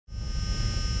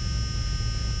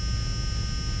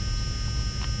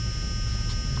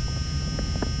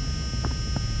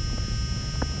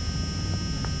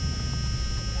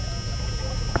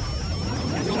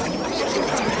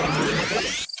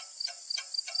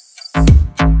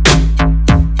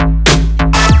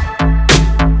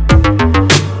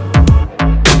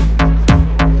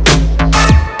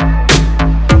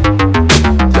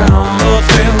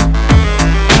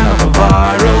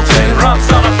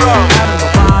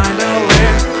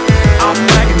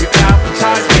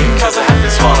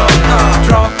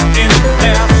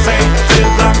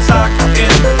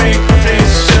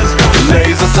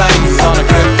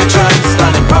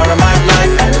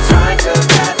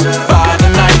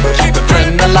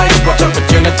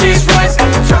Gravity's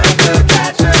rising, trying to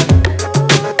catch it.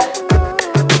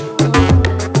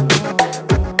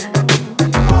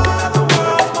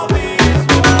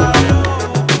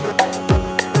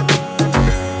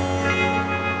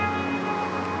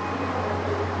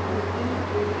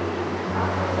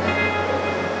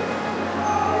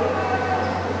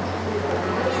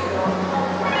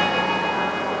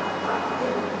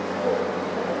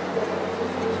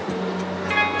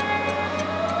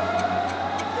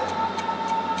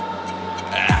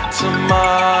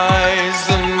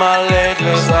 In my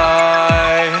latest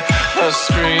eye, a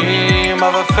scream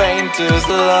of a faintest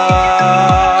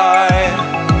lie.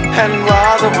 And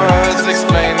while the words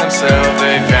explain themselves,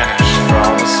 they vanish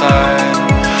from the sight,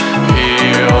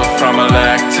 healed from a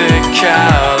lactic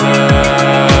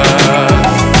callus.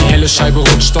 Die helle Scheibe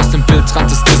rutscht aus dem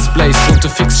Bildrand des Displays. Bunte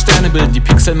Fixsterne bilden die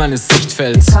Pixel meines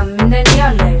Sichtfelds.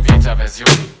 Beta-Version.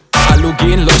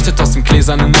 Halogen leuchtet aus dem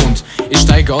gläsernen Mond. Ich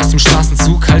steige aus dem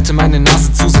Straßenzug, halte meine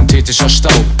Nase zu, synthetischer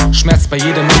Staub. Schmerz bei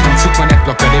jedem Atemzug, mein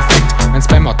Adblocker defekt. Mein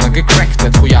Spam-Ordner gecrackt,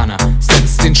 der Trojaner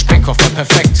setzt den Sprengkoffer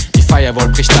perfekt. Die Firewall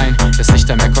bricht ein, das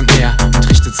Lichtermeer kommt näher und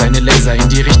richtet seine Laser in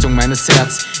die Richtung meines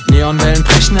Herz. Neonwellen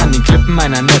brechen an den Klippen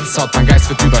meiner Netzhaut, mein Geist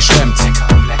wird überschwemmt.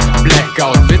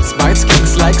 Blackout, Bits, Bytes,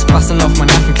 Klicks, Likes prasseln auf mein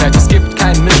Nervenkleid. Es gibt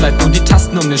kein Mitleid, nur die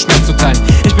Tasten, um den Schmerz zu teilen.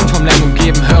 Ich bin vom Lärm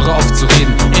umgeben, höre auf zu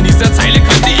reden. In dieser Zeile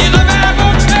könnte ihre